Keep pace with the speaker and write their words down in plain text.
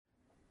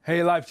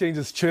Hey, Life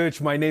Changes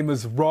Church. My name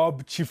is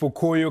Rob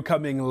Chifokoyo,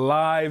 coming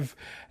live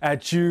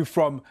at you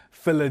from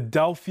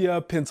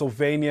Philadelphia,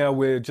 Pennsylvania.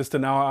 We're just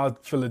an hour out of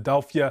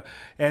Philadelphia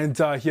and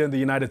here in the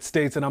United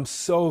States. And I'm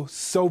so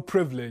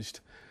privileged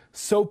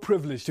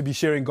to be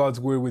sharing God's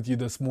word with you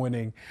this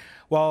morning.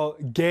 Well,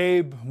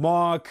 Gabe,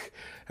 Mark,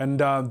 and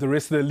the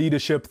rest of the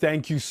leadership,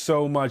 thank you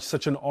so much.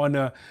 Such an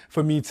honor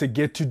for me to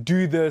get to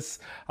do this.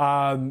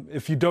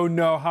 If you don't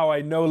know how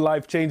I know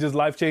Life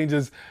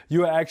Changes,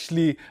 you are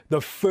actually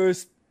the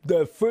first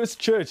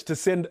church to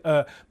send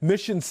a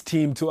missions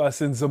team to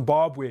us in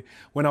Zimbabwe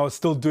when I was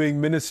still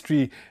doing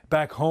ministry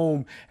back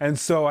home. And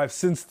so I've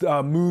since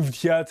moved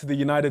here to the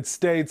United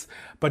States,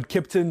 but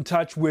kept in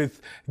touch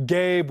with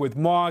Gabe, with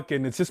Mark,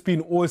 and it's just been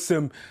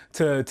awesome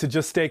to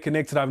just stay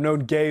connected. I've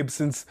known Gabe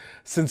since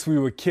we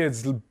were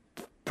kids,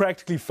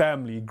 practically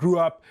family, grew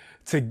up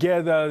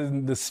together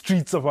in the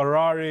streets of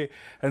Harare,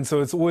 and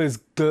so it's always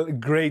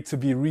great to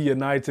be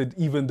reunited,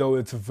 even though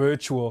it's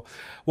virtual.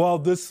 Well,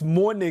 this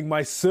morning,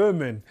 my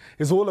sermon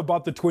is all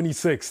about the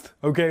 26th,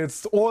 okay?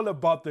 It's all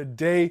about the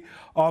day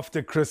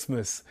after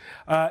Christmas.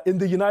 In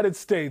the United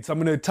States, I'm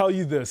going to tell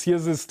you this.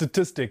 Here's a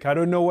statistic. I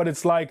don't know what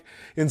it's like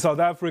in South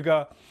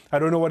Africa. I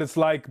don't know what it's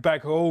like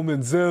back home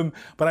in Zim,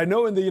 but I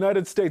know in the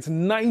United States,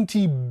 an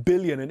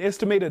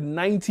estimated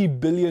 $90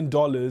 billion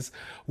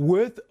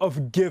worth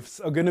of gifts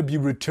are going to be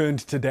returned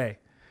today.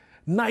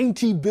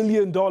 $90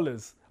 billion.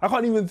 I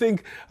can't even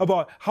think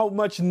about how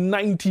much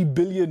 $90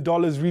 billion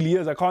really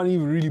is. I can't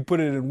even really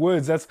put it in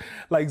words. That's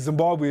like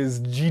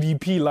Zimbabwe's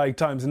GDP like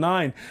times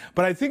 9.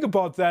 But I think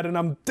about that and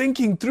I'm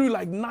thinking through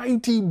like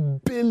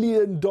 $90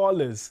 billion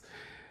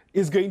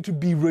is going to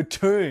be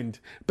returned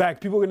back.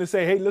 People are going to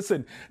say, hey,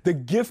 listen, the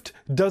gift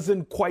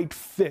doesn't quite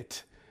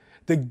fit.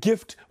 The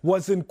gift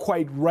wasn't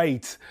quite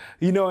right,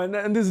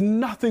 and there's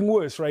nothing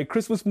worse, right?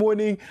 Christmas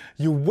morning,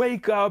 you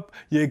wake up,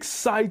 you're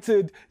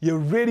excited, you're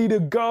ready to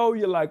go.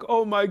 You're like,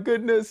 oh my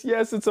goodness,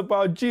 yes, it's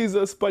about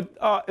Jesus, but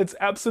it's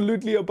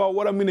absolutely about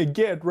what I'm going to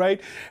get,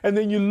 right? And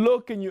then you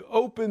look and you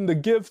open the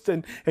gift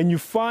and you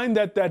find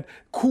that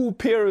cool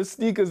pair of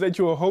sneakers that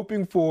you were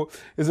hoping for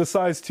is a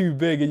size too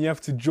big, and you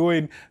have to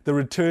join the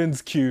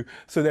returns queue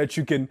so that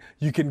you can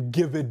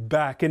give it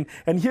back. And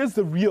here's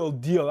the real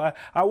deal.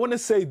 I want to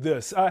say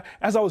this.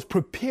 As I was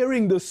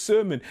preparing this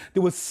sermon,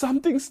 there was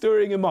something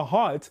stirring in my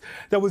heart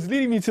that was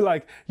leading me to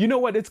like, you know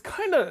what, it's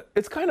kind of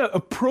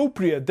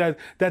appropriate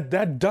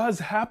that does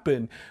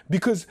happen,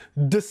 because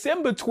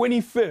December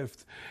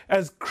 25th,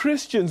 as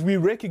Christians, we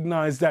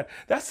recognize that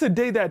that's the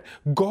day that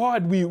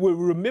we're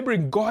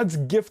remembering God's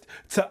gift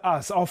to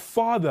us, our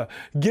Father,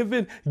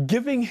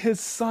 giving his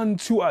son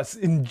to us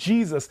in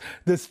Jesus,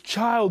 this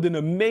child in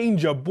a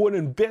manger born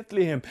in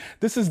Bethlehem.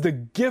 This is the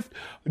gift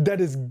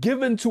that is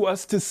given to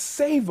us to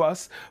save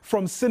us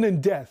from sin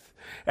and death.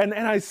 And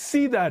I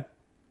see that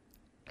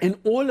in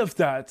all of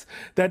that,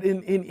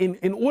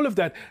 in all of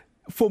that,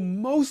 for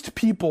most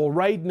people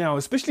right now,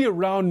 especially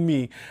around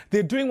me,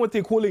 they're doing what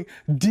they're calling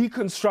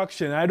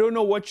deconstruction. I don't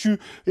know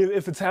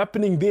if it's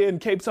happening there in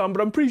Cape Town,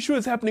 but I'm pretty sure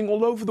it's happening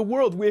all over the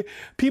world, where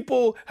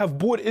people have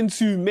bought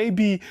into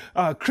maybe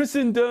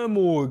Christendom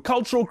or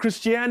cultural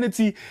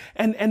Christianity,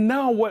 and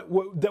now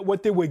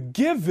what they were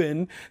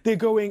given, they're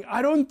going,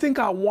 I don't think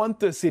I want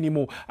this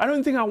anymore. I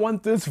don't think I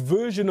want this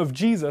version of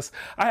Jesus.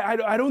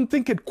 I don't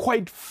think it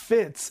quite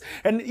fits.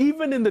 And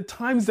even in the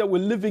times that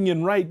we're living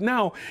in right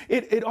now,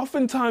 it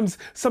oftentimes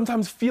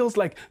sometimes feels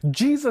like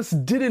Jesus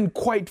didn't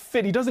quite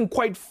fit. He doesn't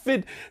quite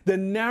fit the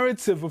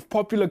narrative of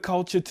popular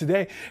culture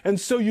today. And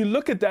so you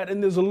look at that,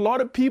 and there's a lot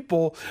of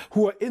people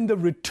who are in the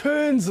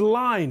returns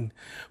line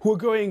who are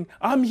going,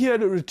 I'm here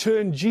to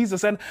return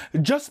Jesus. And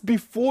just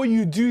before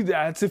you do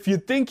that, if you're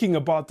thinking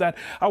about that,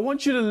 I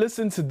want you to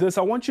listen to this.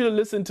 I want you to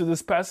listen to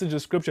this passage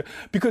of scripture,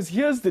 because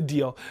here's the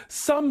deal.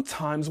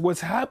 Sometimes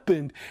what's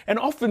happened, and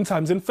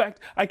oftentimes, in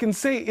fact, I can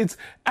say it's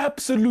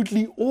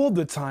absolutely all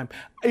the time,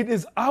 it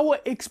is our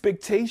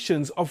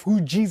expectations of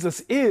who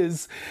Jesus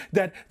is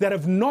that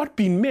have not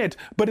been met,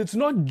 but it's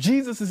not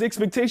Jesus's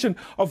expectation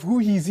of who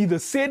he's either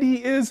said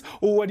he is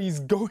or what he's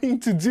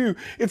going to do.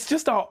 It's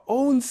just our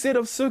own set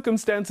of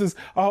circumstances,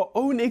 our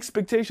own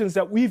expectations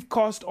that we've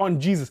cast on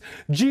Jesus.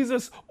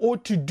 Jesus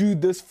ought to do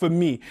this for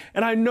me.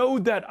 And I know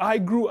that I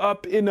grew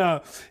up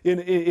I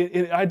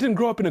didn't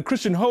grow up in a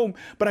Christian home,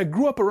 but I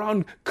grew up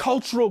around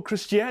cultural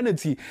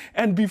Christianity.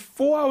 And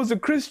before I was a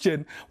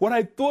Christian, what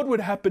I thought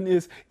would happen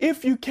is,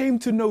 if you came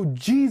to know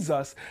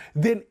Jesus,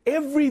 then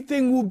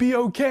everything will be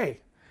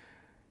okay.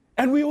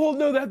 And we all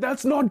know that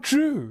that's not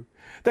true.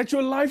 That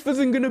your life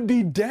isn't going to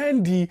be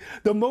dandy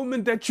the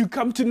moment that you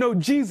come to know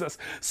Jesus.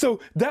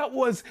 So that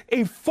was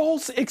a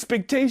false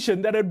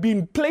expectation that had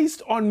been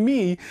placed on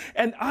me,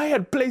 and I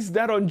had placed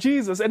that on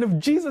Jesus. And if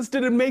Jesus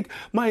didn't make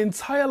my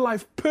entire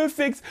life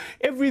perfect,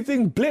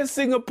 everything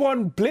blessing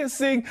upon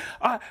blessing,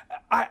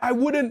 I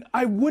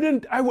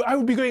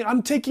would be going,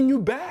 I'm taking you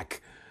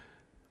back.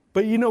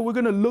 But we're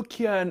going to look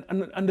here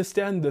and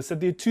understand this, that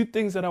there are two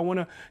things that I want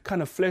to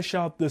kind of flesh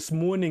out this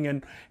morning,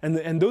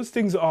 and those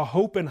things are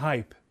hope and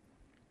hype.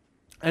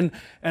 And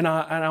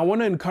I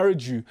want to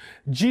encourage you.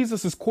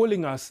 Jesus is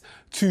calling us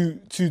to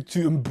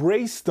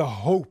embrace the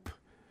hope.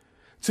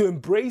 To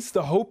embrace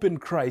the hope in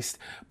Christ,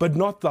 but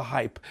not the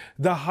hype.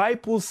 The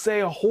hype will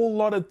say a whole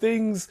lot of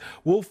things.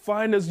 We'll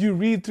find as you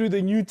read through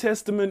the New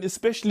Testament,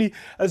 especially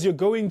as you're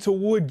going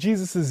toward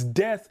Jesus'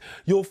 death,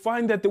 you'll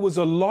find that there was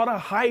a lot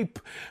of hype,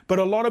 but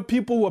a lot of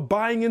people were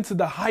buying into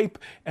the hype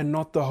and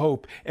not the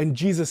hope. And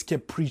Jesus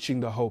kept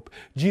preaching the hope.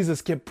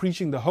 Jesus kept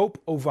preaching the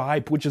hope over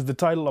hype, which is the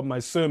title of my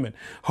sermon,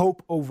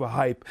 Hope Over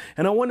Hype.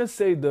 And I want to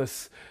say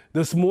this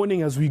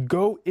morning as we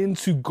go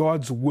into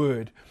God's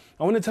word.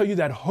 I want to tell you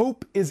that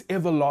hope is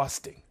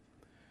everlasting.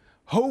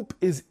 Hope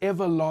is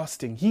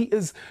everlasting. He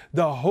is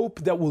the hope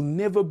that will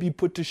never be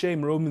put to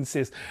shame. Romans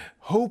says,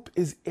 hope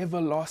is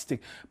everlasting.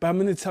 But I'm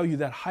going to tell you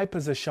that hype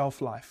has a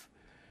shelf life,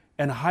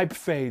 and hype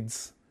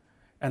fades,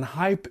 and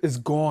hype is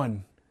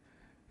gone.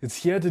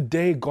 It's here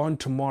today, gone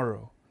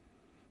tomorrow.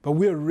 But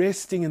we're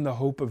resting in the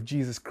hope of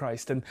Jesus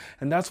Christ. And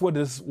that's what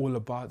this is all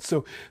about.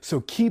 So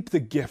keep the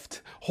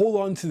gift. Hold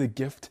on to the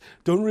gift.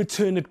 Don't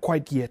return it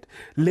quite yet.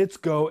 Let's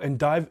go and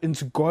dive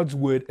into God's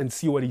word and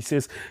see what he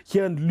says.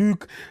 Here in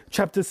Luke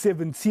chapter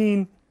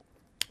 17,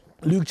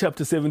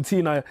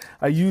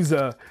 I use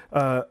a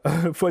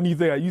funny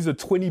thing. I use a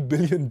 $20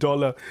 billion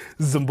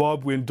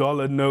Zimbabwean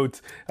dollar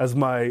note as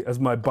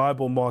my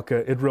Bible marker.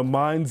 It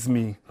reminds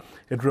me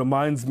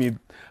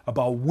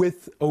about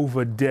width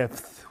over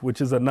depth, which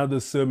is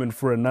another sermon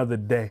for another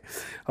day.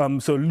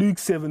 So Luke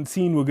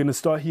 17, we're going to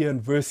start here in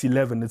verse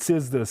 11. It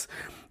says this: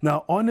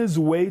 Now on his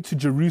way to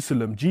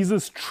Jerusalem,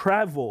 Jesus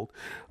traveled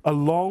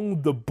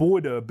along the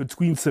border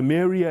between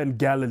Samaria and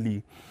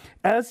Galilee.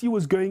 As he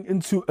was going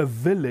into a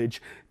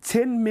village,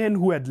 10 men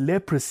who had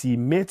leprosy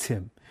met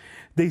him.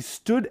 They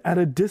stood at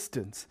a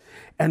distance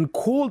and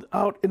called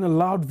out in a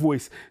loud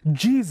voice,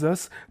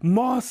 Jesus,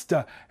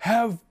 Master,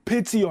 have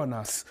pity on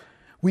us.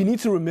 We need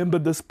to remember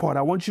this part.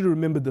 I want you to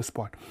remember this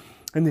part.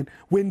 And then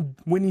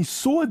when he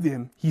saw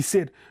them, he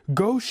said,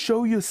 Go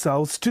show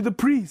yourselves to the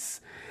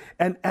priests.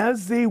 And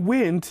as they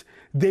went,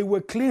 they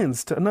were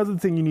cleansed. Another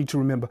thing you need to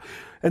remember.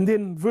 And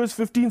then verse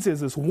 15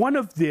 says this: One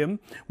of them,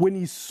 when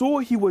he saw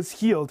he was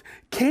healed,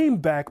 came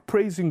back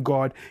praising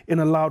God in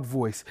a loud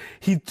voice.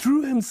 He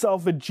threw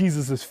himself at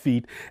Jesus'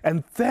 feet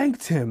and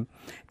thanked him,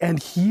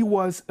 and he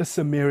was a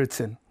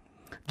Samaritan.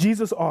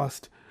 Jesus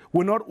asked,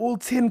 Were not all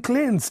 10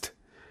 cleansed?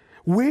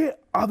 Where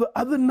are the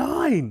other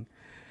 9?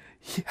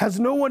 Has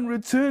no one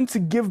returned to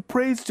give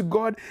praise to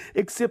God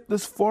except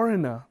this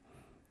foreigner?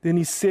 Then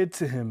he said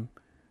to him,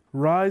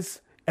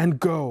 Rise and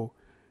go.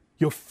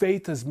 Your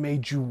faith has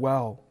made you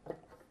well.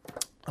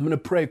 I'm going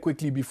to pray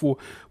quickly before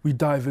we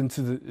dive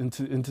into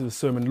the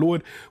sermon.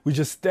 Lord, we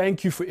just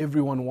thank you for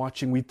everyone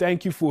watching. We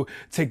thank you for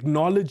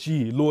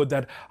technology, Lord,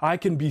 that I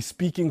can be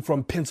speaking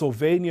from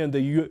Pennsylvania in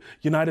the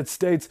United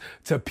States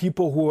to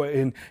people who are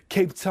in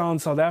Cape Town,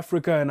 South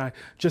Africa. And I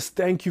just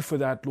thank you for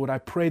that, Lord. I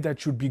pray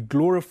that you'd be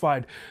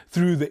glorified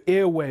through the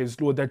airwaves,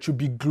 Lord, that you'd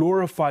be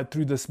glorified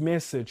through this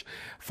message.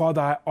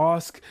 Father, I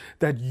ask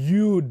that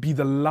you would be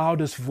the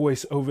loudest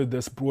voice over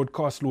this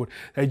broadcast, Lord,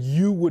 that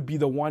you would be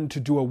the one to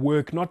do a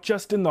work, not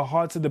just in the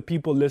hearts of the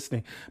people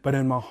listening, but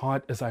in my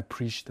heart as I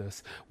preach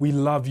this. We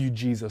love you,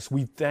 Jesus.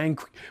 We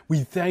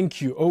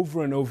thank you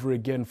over and over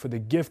again for the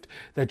gift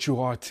that you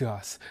are to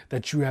us,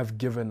 that you have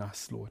given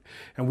us, Lord.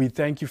 And we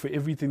thank you for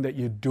everything that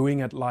you're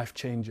doing at Life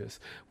Changes.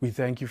 We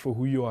thank you for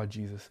who you are,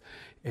 Jesus.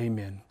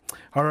 Amen.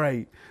 All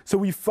right. So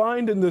we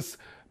find in this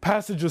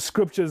passage of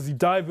scripture, as you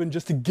dive in,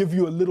 just to give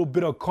you a little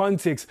bit of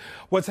context,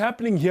 what's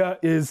happening here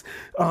is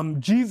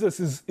Jesus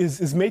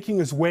is making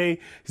his way.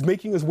 He's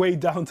making his way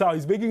downtown.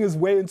 He's making his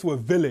way into a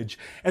village,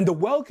 and the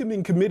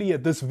welcoming committee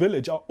at this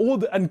village are all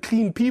the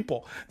unclean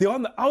people. They're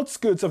on the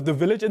outskirts of the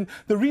village, and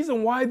the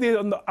reason why they're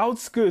on the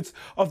outskirts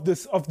of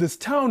this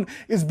town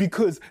is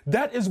because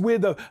that is where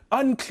the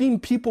unclean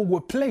people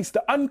were placed.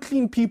 The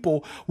unclean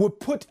people were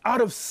put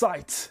out of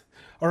sight.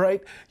 All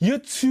right, you're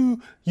too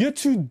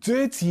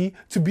dirty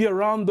to be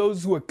around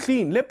those who are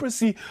clean.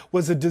 Leprosy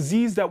was a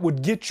disease that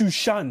would get you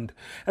shunned.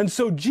 And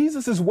so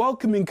Jesus'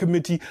 welcoming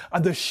committee are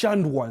the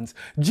shunned ones.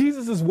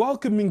 Jesus'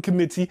 welcoming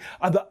committee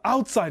are the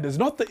outsiders,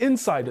 not the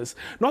insiders,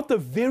 not the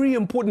very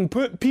important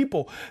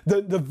people.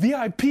 The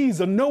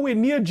VIPs are nowhere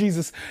near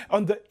Jesus.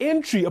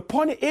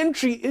 Upon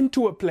entry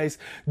into a place,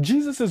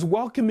 Jesus'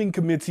 welcoming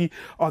committee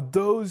are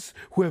those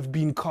who have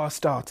been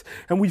cast out.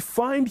 And we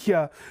find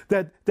here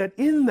that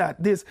in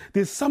that there's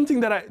something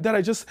that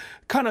I just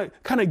kind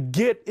of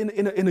get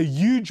in a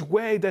huge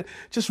way that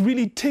just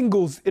really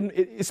tingles,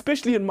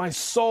 especially in my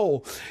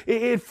soul.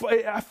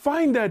 I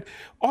find that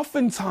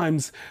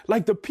oftentimes,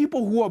 like, the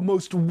people who are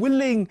most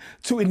willing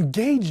to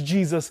engage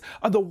Jesus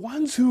are the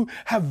ones who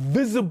have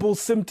visible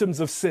symptoms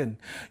of sin.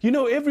 You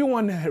know,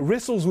 everyone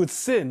wrestles with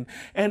sin,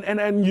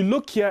 and you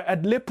look here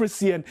at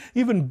leprosy, and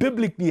even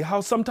biblically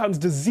how sometimes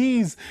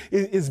disease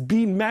is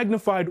being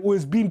magnified or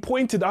is being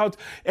pointed out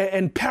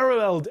and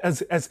paralleled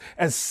as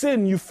sin.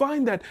 again, you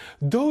find that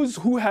those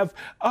who have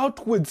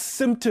outward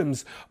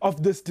symptoms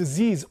of this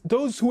disease,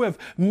 those who have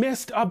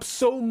messed up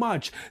so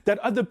much that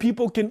other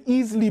people can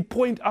easily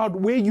point out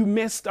where you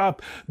messed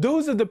up,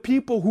 those are the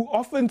people who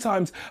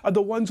oftentimes are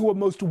the ones who are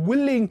most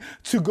willing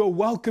to go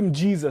welcome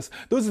Jesus.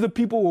 Those are the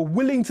people who are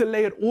willing to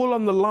lay it all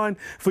on the line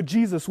for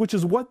Jesus, which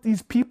is what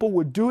these people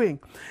were doing.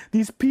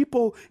 These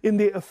people in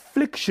their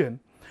affliction,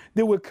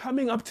 they were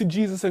coming up to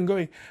Jesus and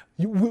going,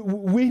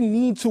 we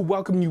need to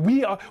welcome you. We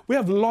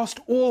have lost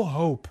all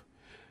hope.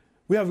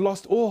 We have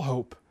lost all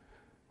hope.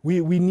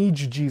 We need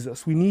you,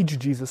 Jesus. We need you,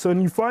 Jesus. So,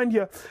 and you find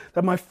here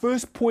that my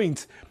first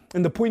point,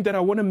 and the point that I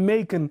want to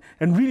make, and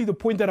really the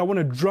point that I want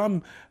to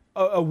drum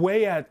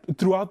away at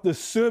throughout this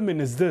sermon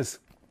is this,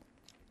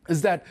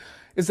 is that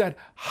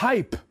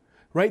hype.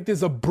 Right?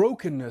 There's a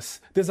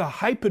brokenness. There's a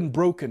hype in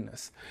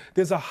brokenness.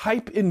 There's a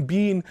hype in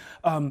being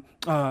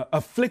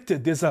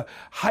afflicted. There's a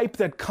hype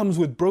that comes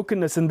with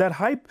brokenness. And that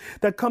hype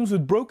that comes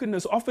with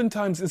brokenness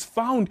oftentimes is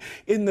found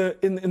in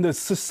the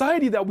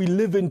society that we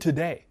live in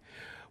today.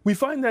 We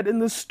find that in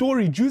this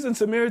story, Jews and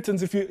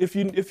Samaritans, if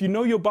you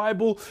know your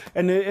Bible,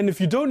 and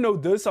if you don't know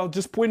this, I'll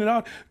just point it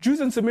out,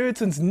 Jews and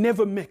Samaritans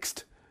never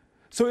mixed.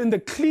 So in the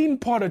clean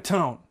part of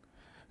town,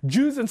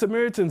 Jews and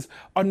Samaritans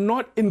are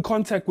not in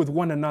contact with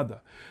one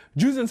another.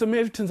 Jews and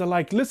Samaritans are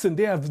like, listen,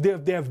 they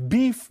have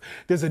beef.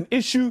 There's an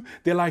issue.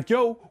 They're like,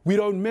 yo, we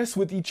don't mess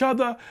with each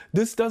other.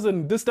 This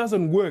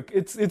doesn't work.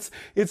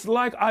 It's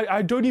like,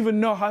 I don't even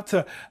know how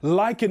to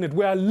liken it.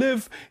 Where I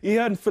live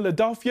here in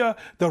Philadelphia,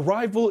 the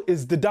rival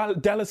is the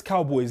Dallas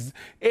Cowboys.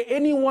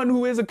 Anyone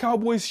who wears a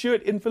Cowboys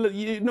shirt in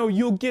Philadelphia,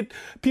 you'll get,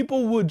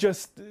 people will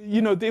just,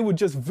 they would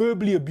just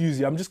verbally abuse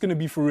you. I'm just going to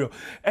be for real.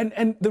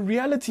 And the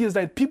reality is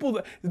that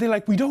people, they're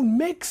like, we don't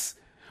mix.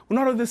 We're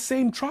not of the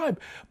same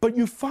tribe. But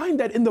you find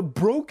that in the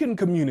broken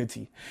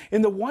community,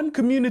 in the one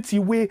community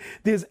where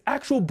there's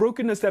actual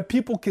brokenness that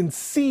people can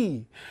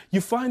see,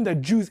 you find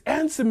that Jews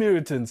and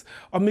Samaritans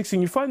are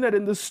mixing. You find that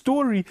in the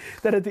story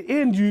that at the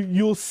end,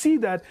 you'll see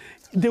that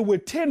there were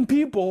 10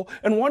 people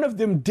and one of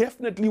them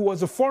definitely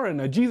was a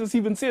foreigner. Jesus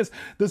even says,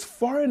 this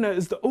foreigner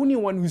is the only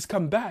one who's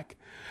come back.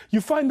 You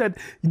find that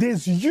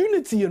there's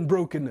unity in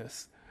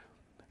brokenness.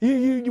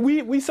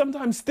 We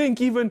sometimes think,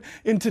 even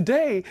in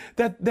today,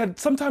 that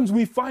sometimes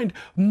we find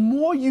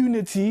more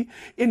unity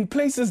in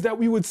places that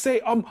we would say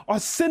are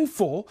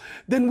sinful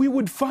than we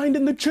would find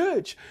in the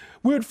church.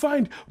 We would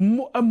find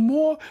a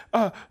more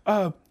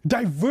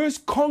diverse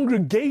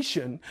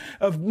congregation,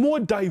 of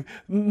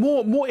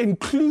more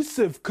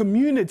inclusive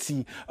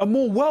community, a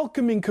more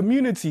welcoming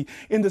community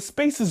in the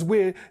spaces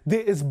where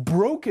there is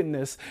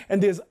brokenness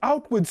and there's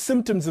outward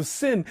symptoms of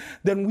sin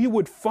than we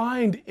would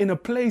find in a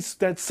place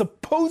that's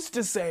supposed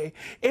to say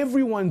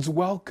everyone's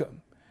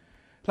welcome.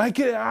 Like,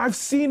 I've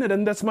seen it,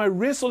 and that's my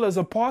wrestle as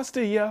a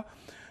pastor here,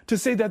 to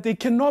say that there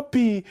cannot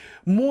be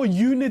more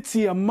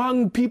unity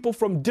among people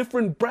from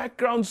different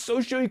backgrounds,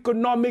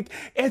 socioeconomic,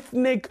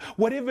 ethnic,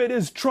 whatever it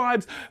is,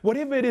 tribes,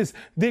 whatever it is.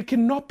 There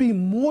cannot be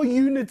more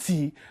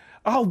unity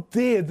out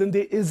there than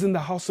there is in the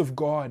house of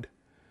God.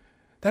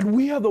 That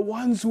we are the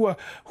ones who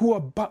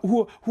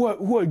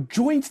are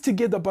joined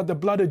together by the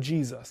blood of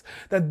Jesus.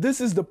 That this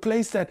is the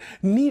place that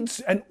needs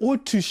and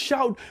ought to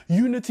shout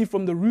unity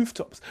from the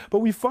rooftops. But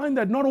we find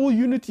that not all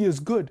unity is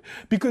good,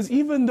 because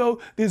even though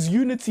there's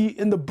unity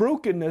in the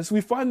brokenness, we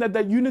find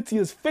that unity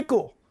is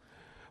fickle.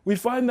 We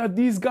find that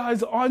these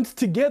guys aren't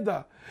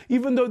together.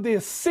 Even though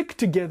they're sick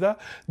together,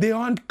 they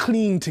aren't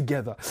clean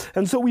together.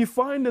 And so we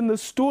find in the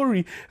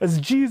story, as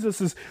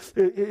Jesus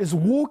is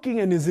walking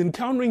and is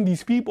encountering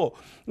these people,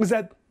 is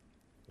that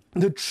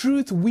the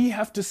truth we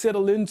have to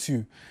settle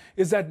into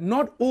is that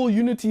not all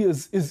unity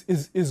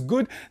is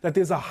good, that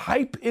there's a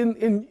hype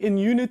in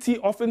unity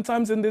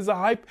oftentimes, and there's a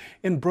hype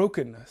in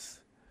brokenness.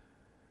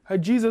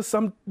 Jesus,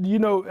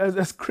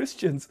 as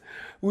Christians,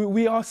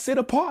 we are set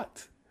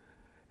apart.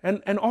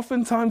 And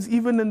oftentimes,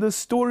 even in this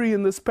story,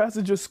 in this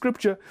passage of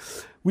scripture,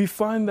 we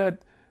find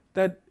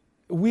that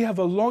we have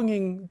a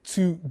longing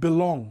to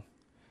belong.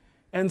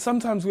 And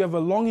sometimes we have a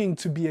longing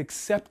to be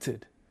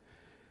accepted.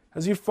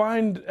 As you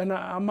find, and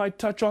I might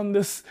touch on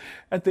this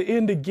at the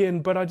end again,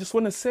 but I just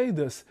want to say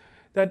this,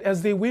 that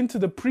as they went to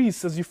the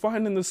priests, as you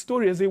find in the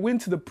story, as they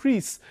went to the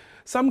priests,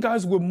 some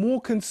guys were more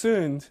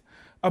concerned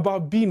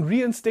about being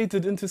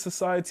reinstated into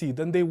society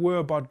than they were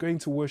about going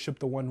to worship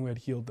the one who had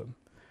healed them.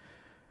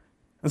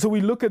 And so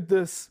we look at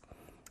this,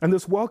 and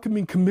this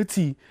welcoming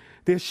committee,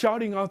 they're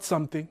shouting out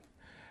something,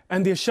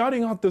 and they're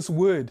shouting out this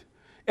word,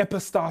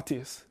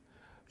 epistates.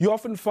 You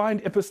often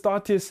find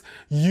epistates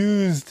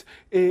used,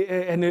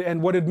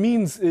 and what it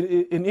means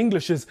in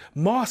English is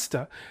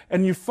master.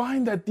 And you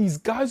find that these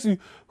guys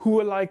who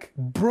were like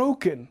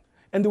broken,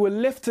 and they were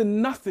left to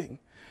nothing,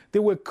 they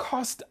were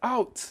cast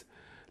out,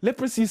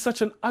 Leprosy is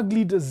such an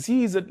ugly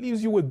disease. It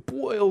leaves you with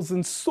boils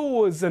and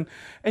sores, and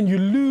you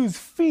lose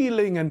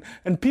feeling,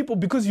 and people,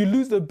 because you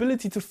lose the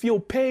ability to feel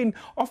pain,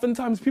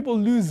 oftentimes people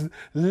lose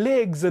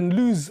legs and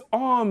lose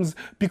arms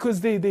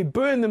because they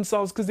burn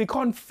themselves because they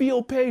can't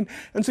feel pain.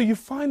 And so you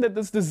find that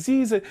this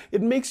disease,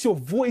 it makes your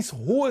voice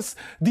hoarse.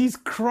 These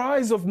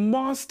cries of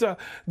Master,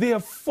 they are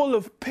full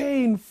of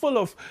pain, full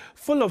of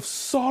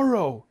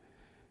sorrow.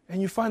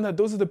 And you find that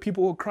those are the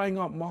people who are crying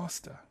out,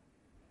 Master.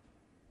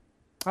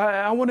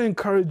 I want to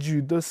encourage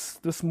you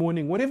this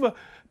morning, whatever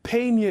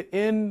pain you're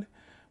in,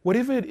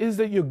 whatever it is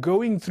that you're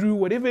going through,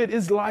 whatever it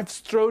is life's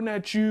thrown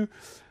at you,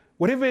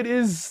 whatever it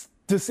is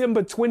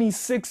December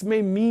 26th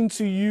may mean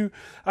to you,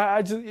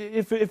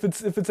 if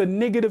it's a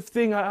negative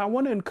thing, I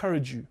want to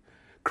encourage you.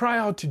 Cry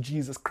out to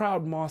Jesus, cry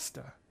out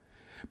Master.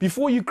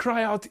 Before you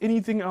cry out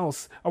anything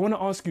else, I want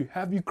to ask you,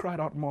 have you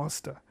cried out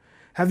Master?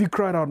 Have you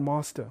cried out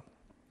Master?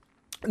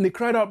 And they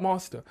cried out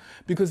Master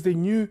because they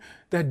knew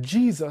that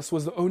Jesus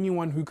was the only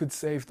one who could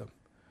save them.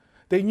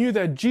 They knew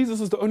that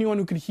Jesus was the only one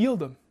who could heal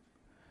them.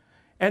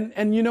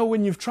 And you know,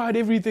 when you've tried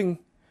everything,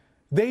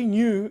 they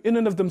knew in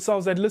and of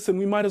themselves that, listen,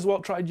 we might as well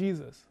try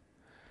Jesus.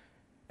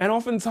 And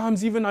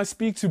oftentimes, even I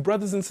speak to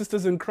brothers and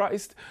sisters in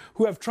Christ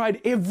who have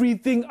tried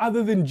everything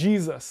other than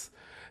Jesus.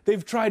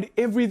 They've tried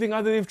everything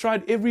other. They've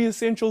tried every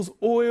essentials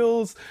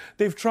oils.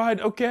 They've tried,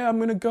 okay, I'm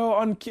going to go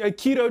on a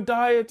keto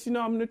diet. I'm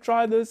going to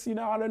try this. I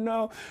don't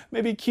know.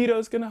 Maybe keto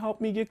is going to help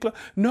me get close.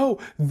 No,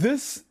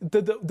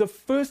 the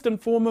first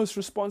and foremost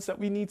response that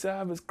we need to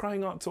have is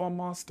crying out to our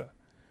Master.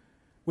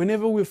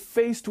 Whenever we're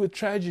faced with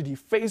tragedy,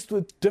 faced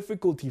with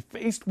difficulty,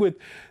 faced with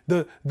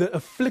the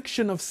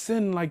affliction of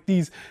sin like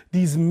these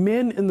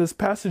men in this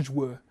passage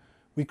were,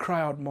 we cry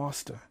out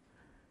Master.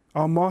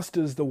 Our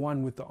Master is the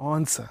one with the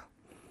answer.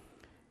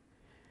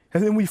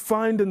 And then we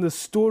find in the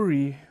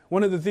story,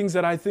 one of the things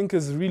that I think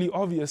is really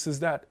obvious is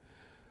that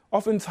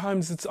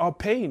oftentimes it's our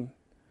pain.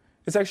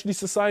 It's actually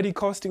society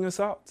casting us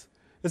out.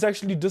 It's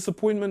actually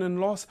disappointment and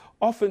loss,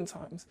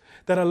 oftentimes,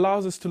 that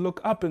allows us to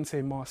look up and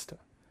say, Master.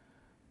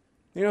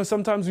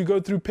 Sometimes we go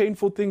through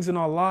painful things in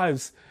our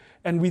lives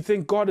and we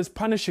think God is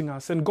punishing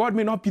us, and God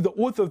may not be the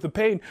author of the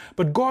pain,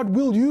 but God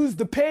will use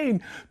the pain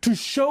to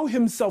show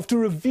himself, to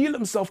reveal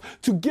himself,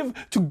 to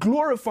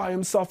glorify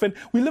himself. And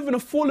we live in a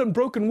fallen,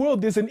 broken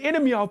world. There's an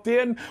enemy out there,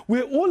 and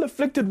we're all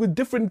afflicted with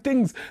different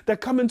things that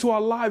come into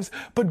our lives,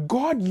 but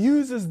God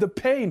uses the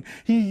pain.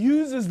 He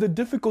uses the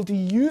difficulty.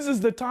 He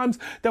uses the times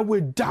that we're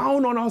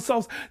down on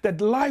ourselves,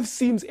 that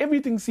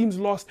everything seems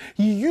lost.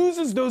 He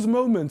uses those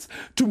moments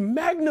to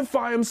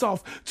magnify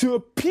himself, to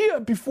appear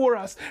before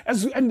us,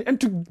 and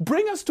to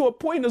bring us to a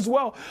point as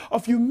well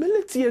of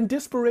humility and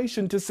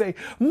desperation to say,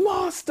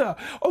 Master,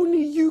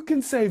 only you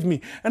can save me.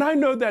 And I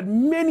know that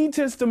many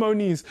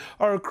testimonies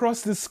are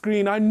across the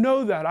screen. I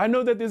know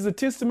that there's a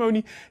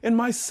testimony in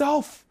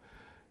myself.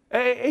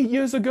 8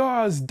 years ago,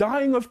 I was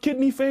dying of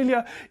kidney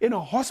failure in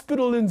a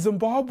hospital in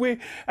Zimbabwe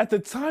at the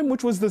time,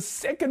 which was the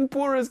second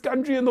poorest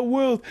country in the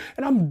world.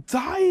 And I'm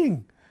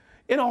dying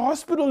in a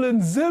hospital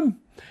in Zim.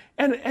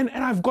 And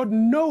I've got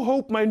no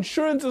hope. My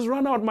insurance has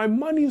run out. My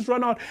money's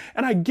run out.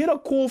 And I get a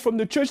call from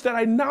the church that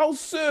I now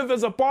serve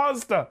as a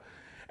pastor.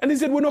 And they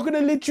said, we're not going to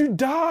let you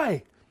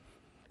die.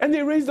 And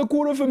they raised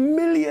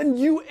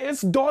 $250,000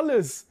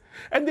 US.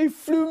 And they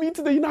flew me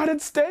to the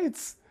United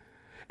States.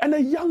 And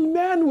a young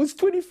man who was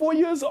 24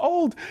 years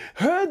old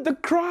heard the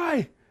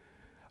cry.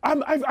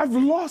 I've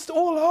lost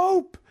all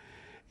hope.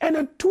 And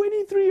a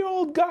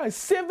 23-year-old guy,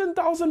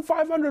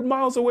 7,500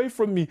 miles away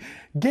from me,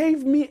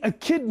 gave me a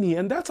kidney.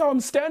 And that's how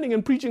I'm standing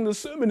and preaching the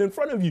sermon in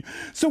front of you.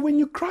 So when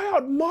you cry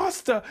out,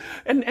 Master,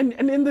 and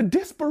in the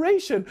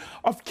desperation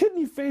of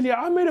kidney failure,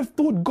 I might have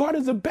thought God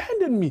has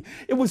abandoned me.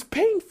 It was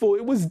painful.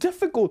 It was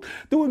difficult.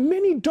 There were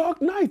many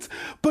dark nights.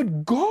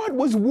 But God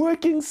was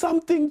working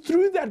something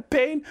through that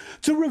pain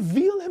to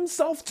reveal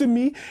himself to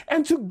me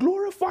and to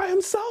glorify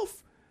himself.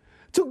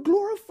 To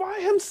glorify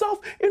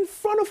himself in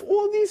front of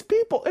all these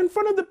people, in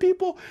front of the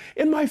people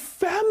in my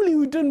family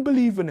who didn't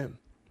believe in him.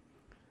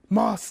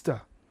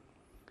 Master,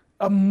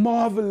 a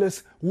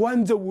marvelous,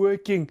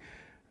 wonder-working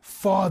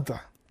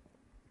Father.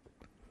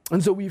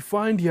 And so we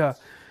find here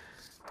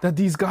that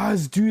these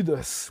guys do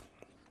this.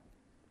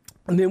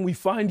 And then we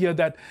find here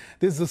that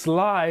there's this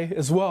lie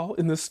as well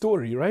in the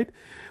story, right?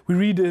 We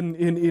read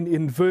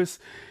in verse,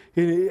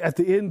 at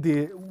the end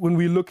there, when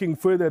we're looking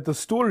further at the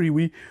story,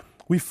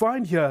 we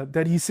find here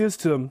that he says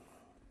to them,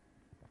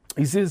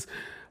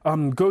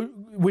 go,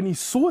 when he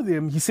saw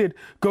them, he said,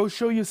 go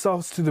show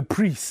yourselves to the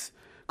priest.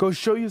 Go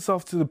show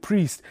yourself to the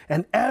priest.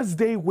 And as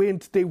they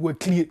went, they were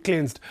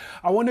cleansed.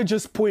 I want to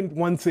just point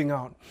one thing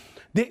out.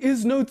 There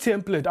is no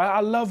template.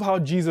 I love how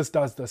Jesus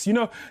does this.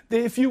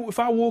 If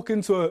I walk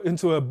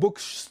into a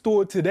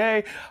bookstore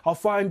today, I'll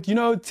find,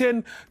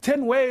 10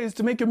 ways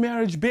to make your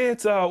marriage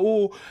better,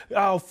 or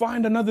I'll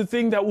find another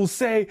thing that will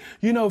say,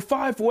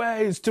 5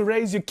 ways to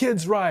raise your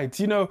kids right,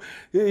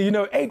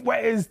 8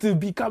 ways to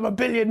become a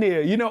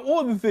billionaire,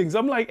 all the things.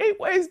 I'm like, 8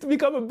 ways to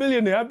become a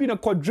billionaire. I've been a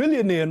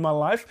quadrillionaire in my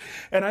life,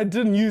 and I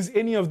didn't use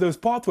any of those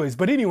pathways.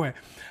 But anyway,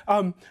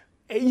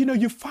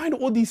 you find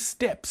all these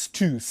steps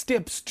to,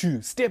 5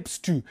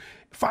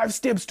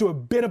 steps to a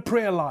better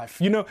prayer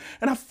life, and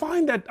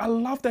I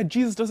love that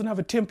Jesus doesn't have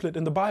a template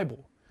in the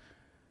Bible.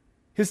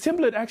 His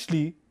template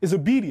actually is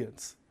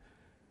obedience.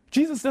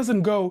 Jesus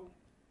doesn't go,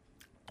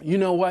 you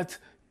know what?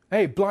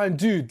 Hey, blind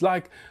dude,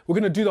 like, we're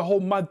going to do the whole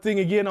mud thing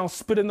again. I'll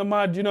spit in the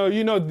mud. You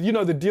know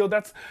the deal.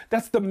 That's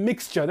the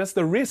mixture. That's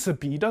the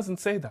recipe. He doesn't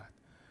say that.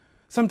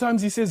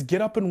 Sometimes he says,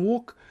 get up and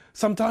walk.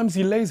 Sometimes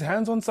he lays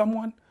hands on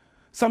someone.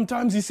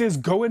 Sometimes he says,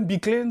 go and be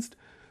cleansed.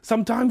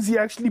 Sometimes he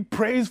actually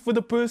prays for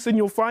the person.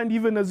 You'll find,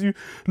 even as you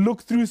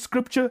look through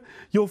scripture,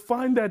 you'll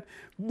find that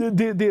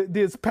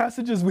there's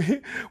passages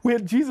where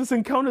Jesus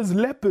encounters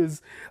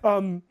lepers,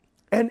 and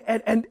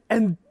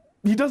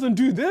he doesn't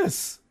do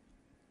this.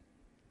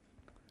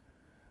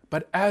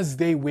 But as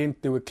they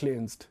went, they were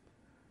cleansed.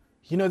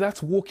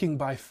 That's walking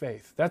by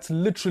faith. That's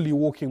literally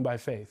walking by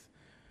faith.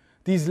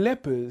 These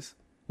lepers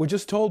were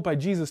just told by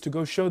Jesus to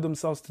go show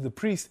themselves to the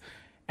priest.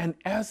 And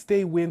as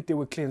they went, they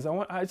were cleansed.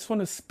 I just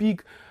want to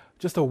speak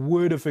just a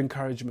word of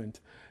encouragement.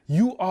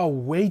 You are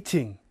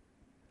waiting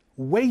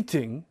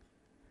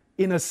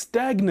in a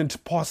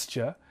stagnant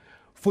posture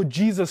for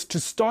Jesus to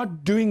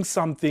start doing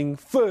something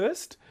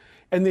first,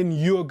 and then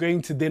you're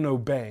going to then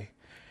obey.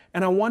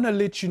 And I want to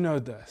let you know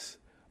this.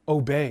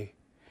 Obey.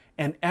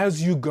 And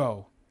as you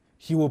go,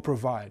 he will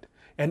provide.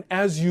 And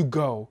as you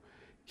go,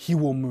 he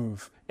will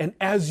move. And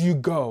as you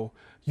go,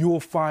 you will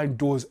find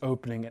doors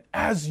opening. And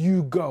as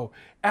you go,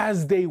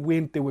 as they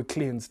went, they were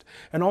cleansed.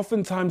 And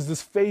oftentimes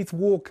this faith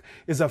walk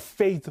is a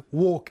faith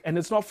walk, and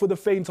it's not for the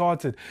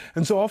faint-hearted.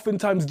 And so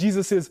oftentimes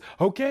Jesus says,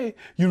 okay,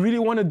 you really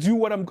want to do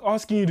what I'm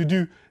asking you to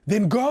do,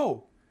 then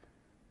go.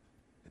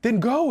 Then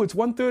go. It's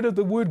 1/3 of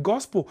the word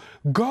gospel.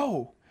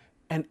 Go.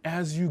 And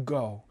as you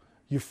go,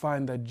 you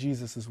find that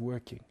Jesus is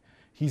working.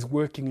 He's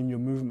working in your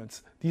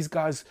movements. These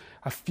guys,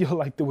 I feel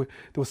like they were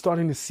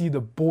starting to see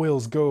the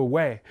boils go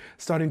away,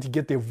 starting to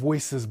get their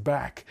voices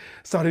back,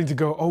 starting to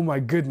go, oh my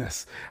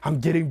goodness, I'm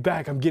getting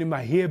back. I'm getting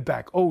my hair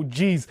back. Oh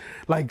geez,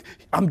 like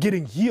I'm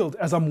getting healed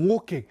as I'm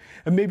walking.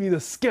 And maybe the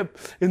skip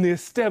in their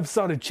steps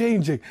started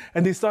changing,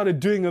 and they started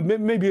doing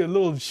maybe a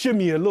little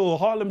shimmy, a little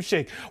Harlem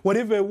shake,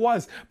 whatever it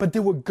was. But they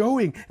were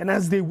going, and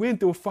as they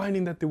went, they were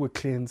finding that they were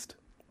cleansed.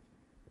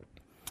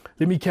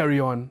 Let me carry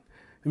on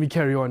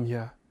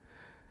here.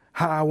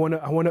 I want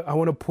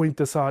to point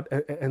this out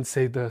and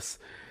say this,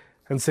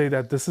 and say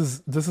that this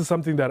is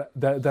something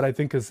that I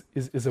think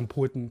is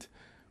important.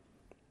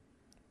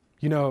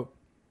 The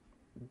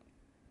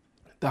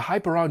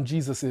hype around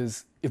Jesus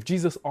is, if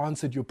Jesus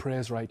answered your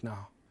prayers right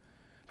now,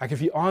 like if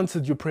he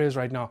answered your prayers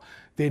right now,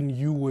 then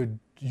you would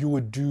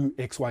do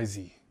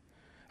XYZ.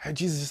 Hey,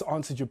 Jesus just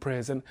answered your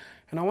prayers, and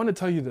I want to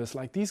tell you this: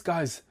 like these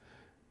guys,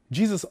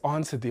 Jesus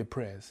answered their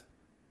prayers,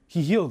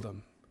 he healed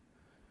them,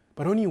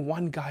 but only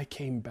one guy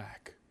came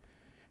back.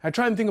 I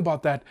try and think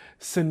about that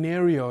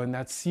scenario and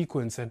that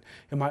sequence, and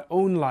in my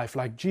own life,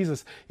 like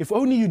Jesus, if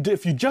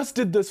you just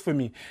did this for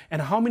me,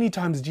 and how many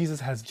times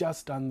Jesus has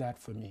just done that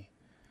for me.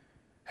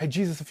 Hey,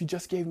 Jesus, if you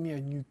just gave me a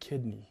new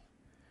kidney.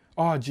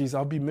 Oh, Jesus,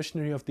 I'll be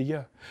missionary of the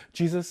year.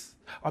 Jesus,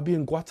 I'll be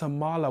in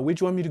Guatemala. Where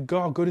do you want me to go?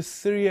 I'll go to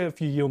Syria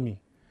if you heal me.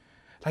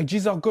 Like,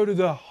 Jesus, I'll go to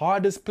the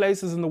hardest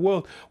places in the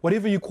world,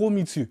 whatever you call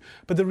me to.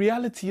 But the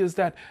reality is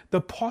that the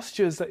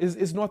posture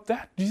is not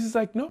that. Jesus is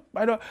like, no,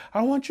 I don't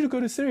want you to go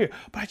to Syria,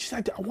 but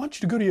I want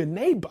you to go to your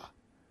neighbor.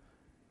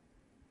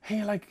 And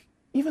you're like,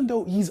 even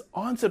though he's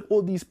answered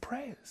all these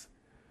prayers,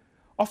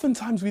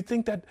 oftentimes we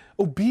think that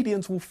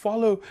obedience will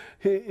follow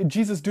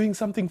Jesus doing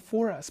something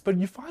for us. But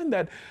you find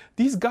that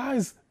these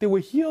guys, they were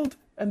healed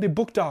and they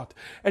booked out.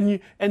 And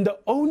the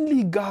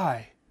only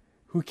guy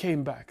who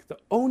came back,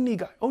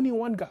 only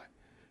one guy,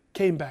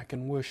 came back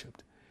and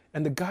worshipped.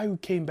 And the guy who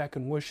came back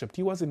and worshipped,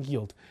 he wasn't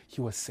healed, he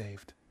was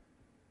saved.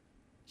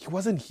 He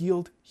wasn't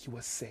healed, he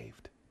was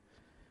saved.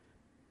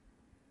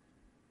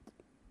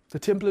 The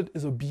template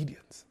is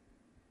obedience.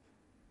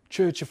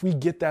 Church, if we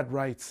get that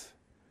right,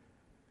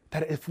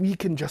 that if we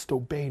can just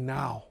obey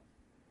now,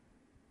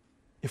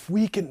 if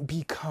we can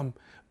become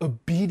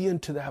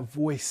obedient to that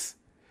voice,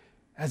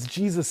 as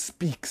Jesus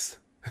speaks,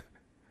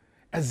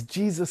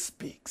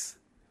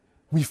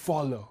 we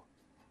follow.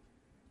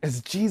 As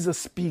Jesus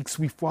speaks,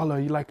 we follow.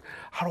 You're like,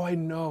 how do I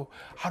know?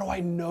 How do I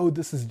know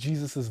this is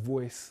Jesus'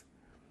 voice?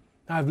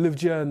 Now, I've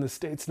lived here in the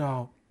States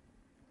now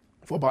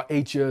for about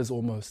 8 years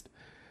almost.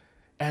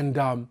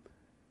 And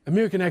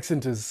American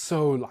accent is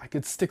so like,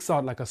 it sticks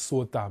out like a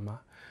sore thumb. Huh?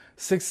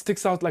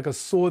 Sticks out like a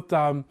sore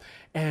thumb.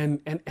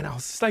 And I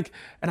was just like,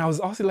 and I was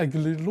asking like,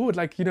 Lord,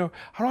 like, how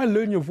do I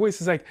learn your voice?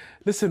 It's like,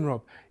 listen,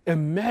 Rob,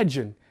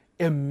 imagine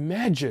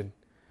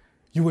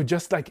you were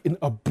just like in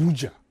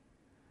Abuja,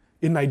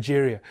 in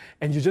Nigeria,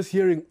 and you're just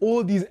hearing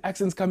all these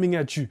accents coming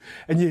at you,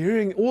 and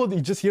you're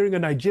just hearing a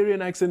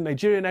Nigerian accent,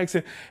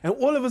 and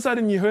all of a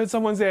sudden you heard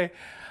someone say,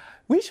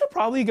 we should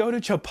probably go to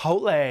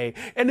Chipotle.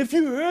 And if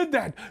you heard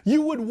that,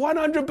 you would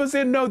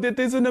 100% know that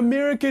there's an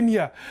American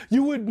here.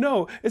 You would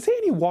know, is there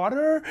any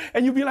water?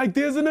 And you'd be like,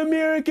 there's an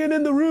American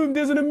in the room.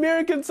 There's an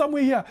American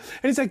somewhere here.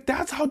 And he's like,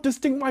 that's how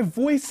distinct my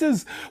voice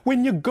is.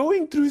 When you're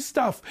going through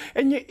stuff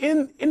and you're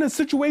in a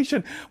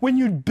situation, when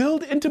you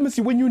build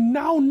intimacy, when you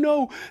now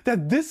know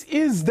that this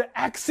is the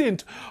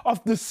accent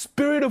of the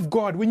Spirit of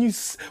God, when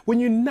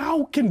you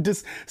now can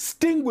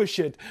distinguish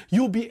it,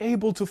 you'll be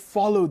able to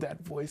follow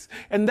that voice.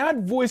 And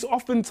that voice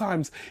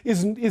oftentimes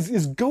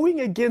is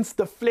going against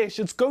the flesh.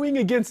 It's going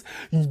against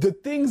the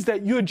things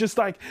that you're just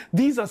like,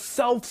 these are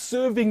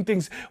self-serving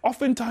things.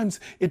 Oftentimes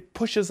it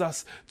pushes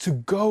us to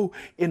go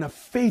in a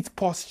faith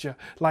posture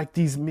like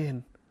these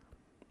men.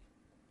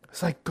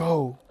 It's like,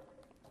 go,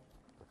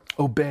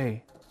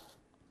 obey.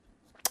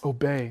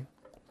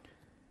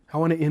 I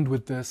want to end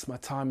with this. My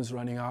time is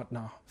running out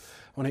now.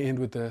 I want to end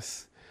with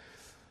this.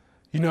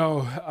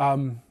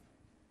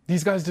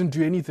 These guys didn't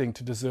do anything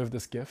to deserve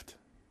this gift.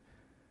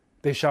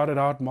 They shouted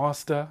out,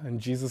 Master,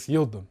 and Jesus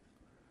healed them.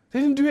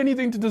 They didn't do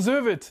anything to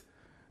deserve it.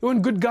 They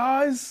weren't good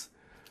guys.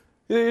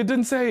 It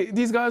didn't say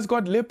these guys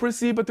got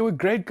leprosy, but they were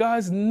great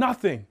guys.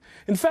 Nothing.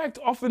 In fact,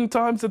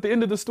 oftentimes at the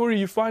end of the story,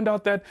 you find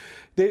out that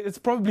they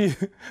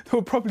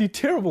were probably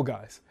terrible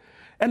guys.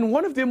 And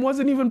one of them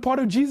wasn't even part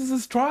of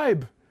Jesus'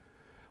 tribe.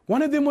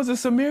 One of them was a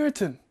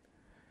Samaritan.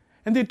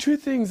 And there are two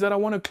things that I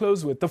want to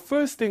close with. The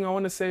first thing I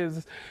want to say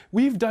is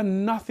we've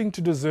done nothing to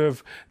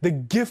deserve the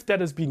gift that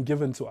has been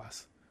given to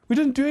us. We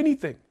didn't do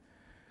anything.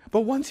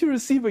 But once you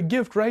receive a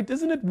gift, right,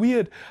 isn't it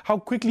weird how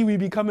quickly we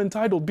become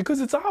entitled?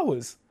 Because it's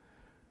ours.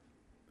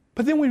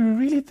 But then when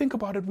we really think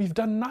about it, we've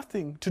done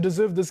nothing to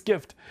deserve this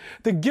gift.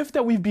 The gift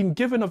that we've been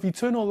given of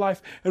eternal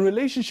life and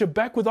relationship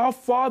back with our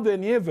Father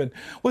in heaven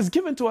was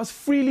given to us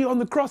freely on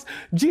the cross.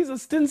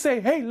 Jesus didn't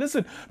say, hey,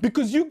 listen,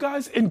 because you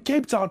guys in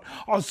Cape Town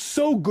are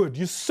so good,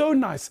 you're so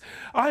nice,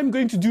 I'm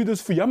going to do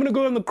this for you. I'm going to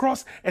go on the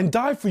cross and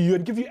die for you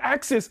and give you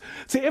access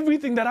to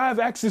everything that I have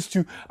access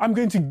to. I'm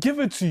going to give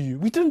it to you.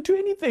 We didn't do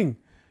anything.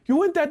 You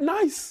weren't that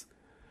nice.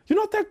 You're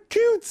not that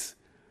cute.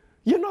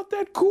 You're not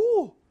that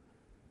cool.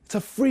 It's a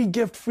free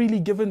gift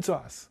freely given to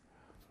us.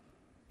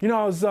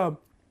 I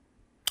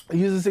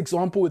use this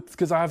example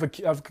because I have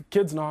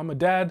kids now. I'm a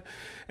dad.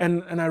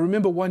 And I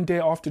remember one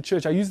day after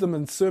church, I use them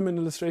in sermon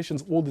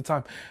illustrations all the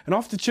time. And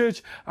after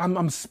church,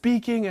 I'm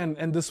speaking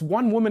and this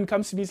one woman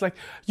comes to me. It's like,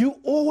 you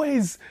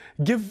always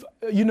give,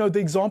 the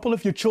example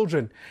of your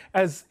children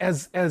as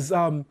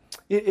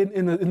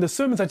in the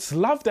sermons. I just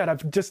love that.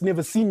 I've just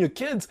never seen your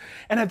kids.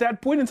 And at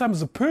that point in time, it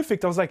was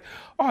perfect. I was like,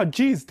 oh,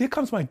 geez, there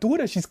comes my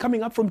daughter. She's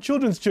coming up from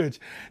children's church.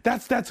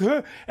 That's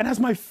her. And as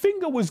my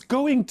finger was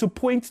going to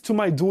point to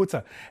my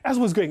daughter,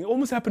 it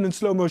almost happened in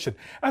slow motion.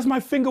 As my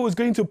finger was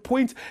going to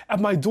point at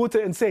my daughter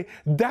and say,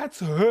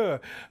 that's her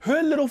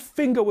little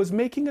finger was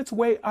making its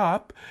way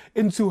up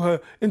into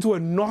her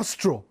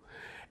nostril.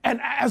 And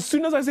as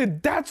soon as I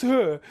said, that's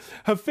her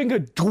finger,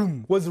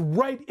 doom, was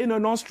right in her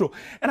nostril.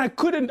 And I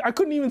couldn't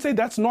even say,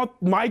 that's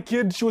not my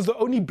kid. She was the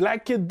only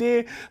black kid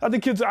there. Other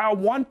kids, I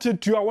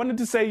wanted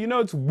to say,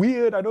 it's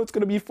weird. I know it's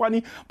going to be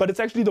funny, but it's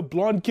actually the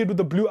blonde kid with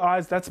the blue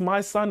eyes. That's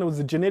my son. It was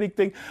a genetic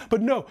thing.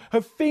 But no,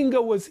 her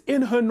finger was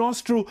in her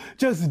nostril,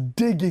 just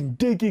digging.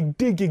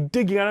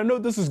 And I know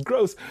this is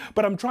gross,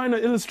 but I'm trying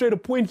to illustrate a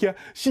point here.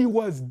 She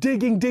was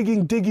digging.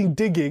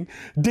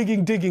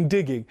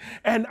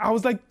 And I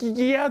was like,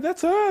 yeah,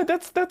 that's her.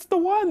 That's the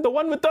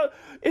one with the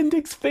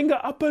index finger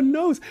up her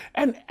nose.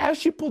 And as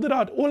she pulled it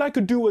out, all I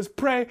could do was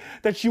pray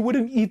that she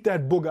wouldn't eat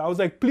that booger. I was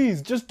like,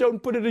 please, just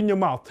don't put it in your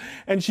mouth.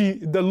 And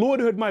the Lord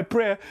heard my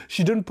prayer.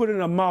 She didn't put it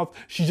in her mouth.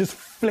 She just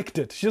flicked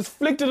it. She just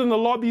flicked it in the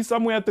lobby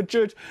somewhere at the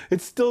church.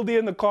 It's still there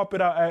in the carpet,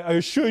 I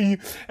assure you.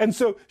 And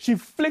so she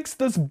flicks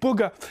this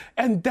booger.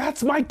 And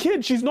that's my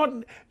kid. She's not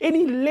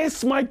any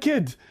less my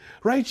kid.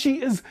 Right?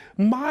 She is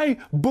my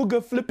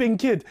booger flipping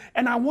kid.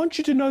 And I want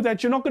you to know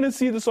that you're not going to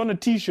see this on a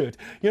t-shirt.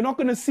 You're not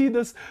going to see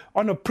this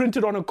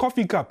printed on a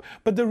coffee cup.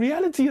 But the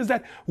reality is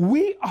that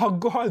we are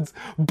God's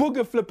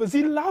booger flippers.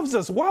 He loves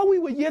us. While we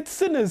were yet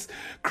sinners,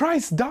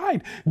 Christ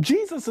died.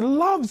 Jesus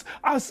loves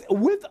us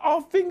with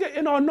our finger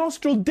in our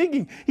nostril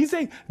digging. He's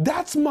saying,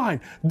 that's mine.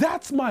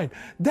 That's mine.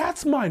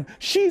 That's mine.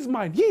 She's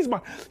mine. He's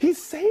mine.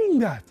 He's saying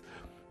that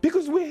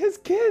because we're his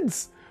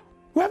kids.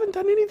 We haven't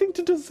done anything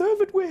to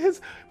deserve it. We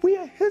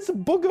are his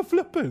booger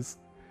flippers.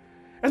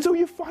 And so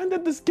you find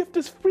that this gift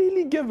is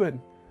freely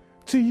given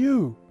to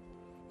you,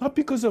 not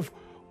because of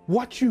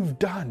what you've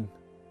done,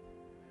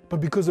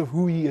 but because of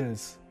who he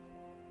is.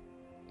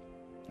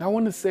 Now, I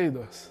want to say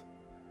this.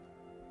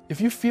 If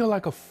you feel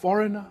like a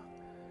foreigner,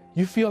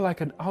 you feel like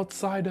an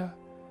outsider,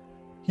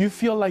 you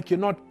feel like you're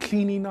not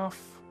clean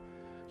enough,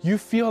 you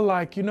feel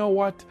like, you know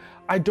what,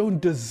 I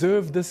don't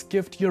deserve this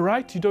gift. You're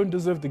right, you don't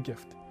deserve the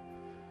gift.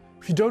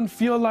 If you don't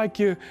feel like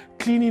you're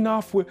clean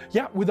enough,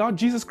 without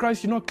Jesus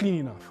Christ, you're not clean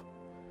enough.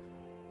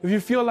 If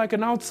you feel like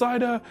an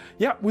outsider,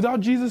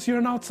 without Jesus, you're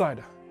an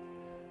outsider.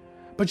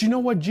 But you know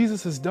what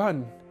Jesus has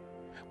done?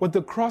 what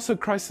the cross of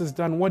Christ has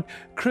done, what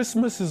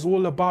Christmas is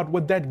all about,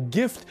 what that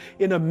gift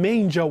in a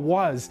manger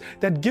was.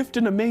 That gift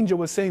in a manger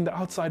was saying the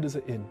outsiders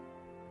are in.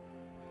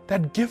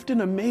 That gift in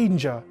a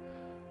manger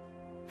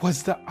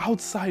was the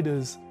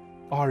outsiders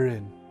are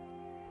in.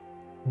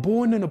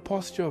 Born in a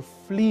posture of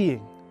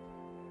fleeing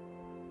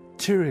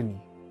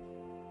tyranny,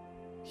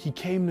 he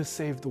came to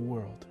save the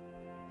world,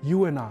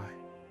 you and I.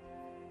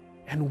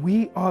 And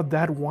we are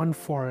that one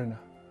foreigner,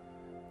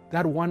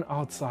 that one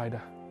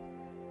outsider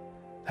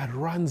that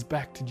runs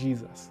back to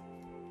Jesus.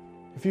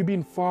 If you've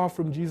been far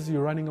from Jesus,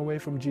 you're running away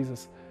from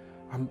Jesus,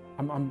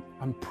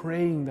 I'm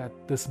praying that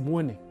this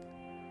morning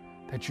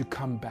that you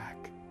come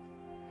back,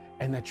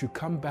 and that you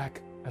come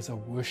back as a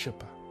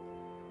worshiper.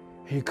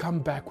 And you come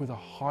back with a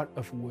heart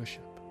of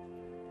worship.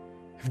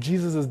 If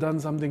Jesus has done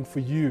something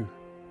for you,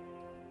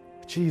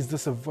 geez,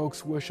 this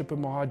evokes worship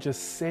in my heart,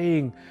 just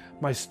saying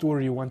my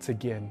story once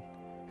again.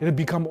 It had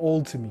become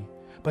old to me,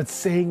 but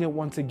saying it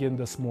once again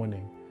this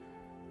morning,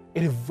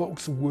 it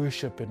evokes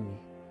worship in me.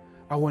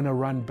 I want to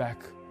run back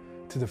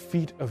to the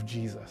feet of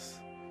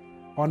Jesus,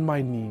 on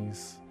my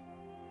knees,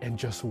 and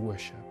just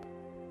worship.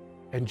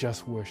 And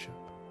just worship.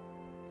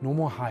 No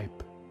more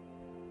hype.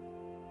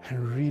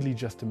 And really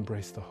just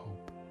embrace the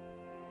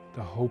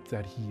hope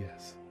that he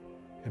is,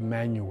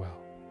 Emmanuel.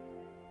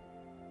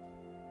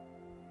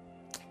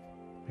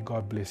 May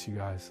God bless you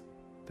guys.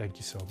 Thank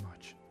you so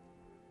much.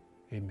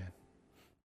 Amen.